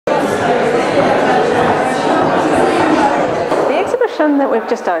one that we've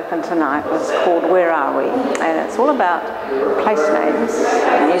just opened tonight was called Where Are We? And it's all about place names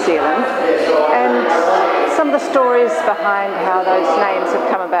in New Zealand and some of the stories behind how those names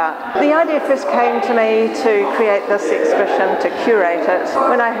have come about. The idea first came to me to create this exhibition, to curate it,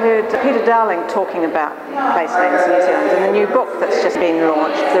 when I heard Peter Dowling talking about place names in New Zealand in the new book that's just been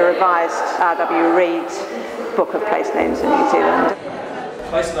launched, the revised R.W. Reid book of place names in New Zealand.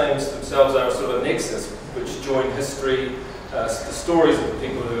 Place names themselves are sort of a nexus which join history, the stories of the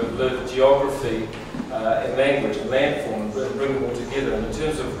people who have lived, geography, and language and landform, and bring them all together. And in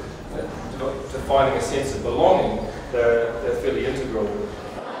terms of defining a sense of belonging, they're fairly integral.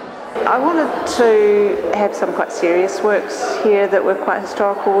 I wanted to have some quite serious works here that were quite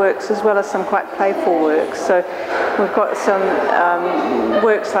historical works, as well as some quite playful works. So we've got some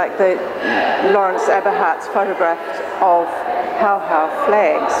works like the Lawrence Aberhart's photograph of Hau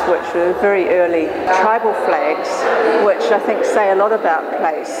flags, which were very early tribal flags, which I think say a lot about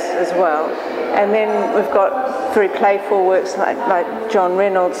place as well. And then we've got very playful works like John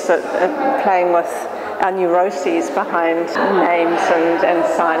Reynolds playing with our neuroses behind names and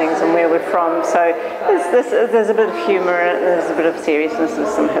signings and where we're from. So there's a bit of humour in it, there's a bit of seriousness and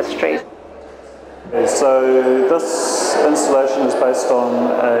some history. So this installation is based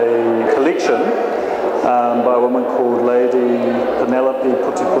on a collection by a woman called Lady Penelope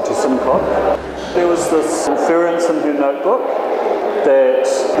Puti Simcock. There was this inference in her notebook that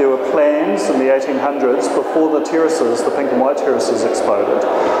there were plans in the 1800s, before the terraces, the pink and white terraces exploded,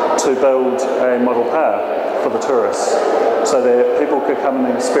 to build a model park for the tourists, so that people could come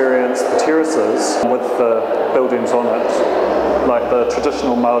and experience the terraces with the buildings on it, like the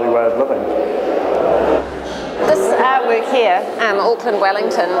traditional Māori way of living. This artwork here, Auckland,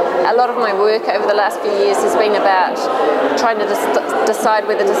 Wellington, a lot of my work over the last few years has been about trying to decide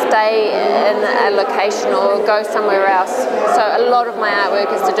whether to stay in a location or go somewhere else. So a lot of my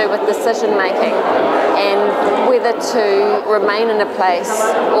artwork is to do with decision making and whether to remain in a place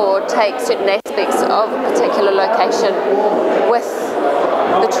or take certain aspects of a particular location with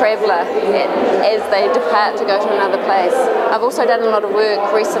the traveller as they depart to go to another place. I've also done a lot of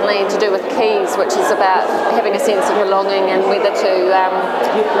work recently to do with keys, which is about having a sense of belonging and whether to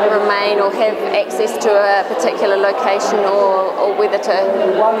remain or have access to a particular location or whether to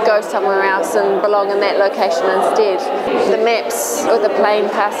go somewhere else and belong in that location instead. The maps with the plane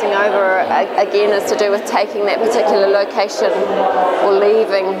passing over again is to do with taking that particular location or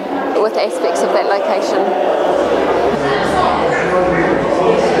leaving with aspects of that location.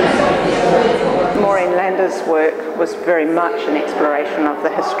 Maureen Lander's work was very much an exploration of the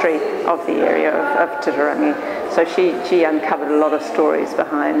history of the area of Titirangi. So she uncovered a lot of stories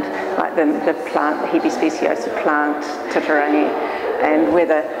behind, like the plant, the Hebe speciosa plant, Titirangi, and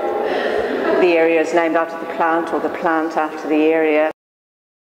whether the area is named after the plant or the plant after the area.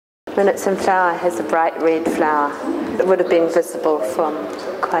 When it's in flower, it has a bright red flower. It would have been visible from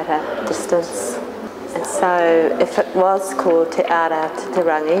quite a distance. And so if it was called Te Ara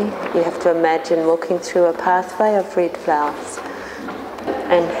Titirangi, you have to imagine walking through a pathway of red flowers.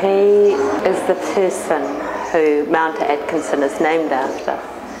 And he is the person who Mount Atkinson is named after.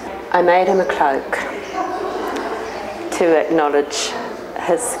 I made him a cloak to acknowledge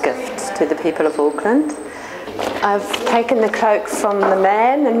his gift to the people of Auckland. I've taken the cloak from the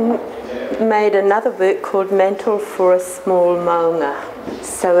man and made another work called Mantle for a Small Maunga.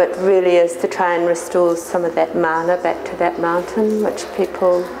 So it really is to try and restore some of that mana back to that mountain, which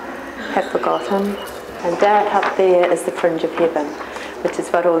people have forgotten. And down up there is the fringe of heaven, which is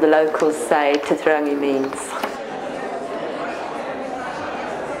what all the locals say Titirangi means.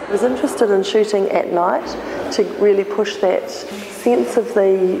 I was interested in shooting at night to really push that sense of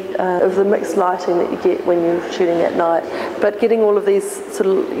the mixed lighting that you get when you're shooting at night, but getting all of these sort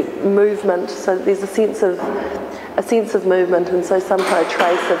of movement, so there's a sense of movement, and so some kind of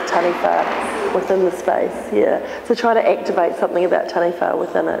trace of taniwha within the space, yeah. So try to activate something about taniwha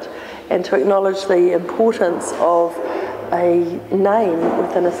within it, and to acknowledge the importance of a name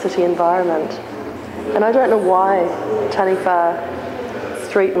within a city environment. And I don't know why Taniwha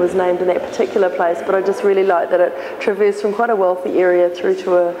Street was named in that particular place, but I just really like that it traversed from quite a wealthy area through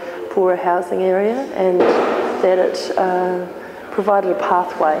to a poorer housing area, and that it provided a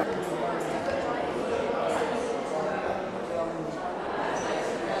pathway.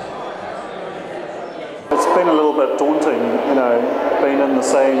 It's been a little bit daunting, you know, being in the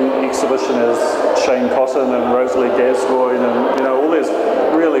same exhibition as Shane Cotton and Rosalie Gascoigne and, you know, all these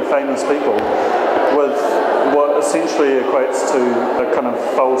really famous people with what essentially equates to a kind of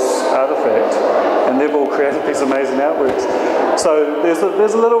false artefact, and they've all created these amazing artworks. So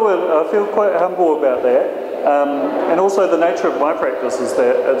there's a little bit, I feel quite humble about that. And also the nature of my practice is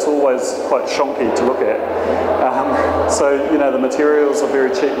that it's always quite shonky to look at. So, you know, the materials are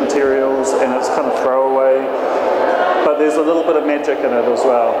very cheap materials and it's kind of throwaway, but there's a little bit of magic in it as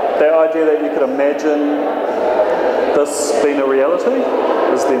well. The idea that you could imagine this being a reality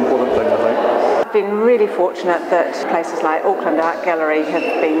is the important thing, I think. I've been really fortunate that places like Auckland Art Gallery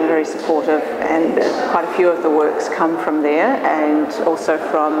have been very supportive, and quite a few of the works come from there, and also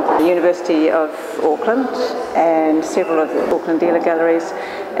from the University of Auckland and several of the Auckland dealer galleries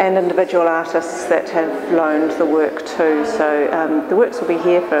and individual artists that have loaned the work too. So the works will be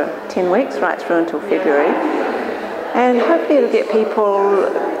here for 10 weeks, right through until February. And hopefully it'll get people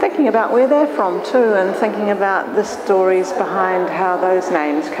thinking about where they're from too, and thinking about the stories behind how those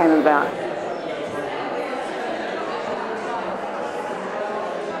names came about.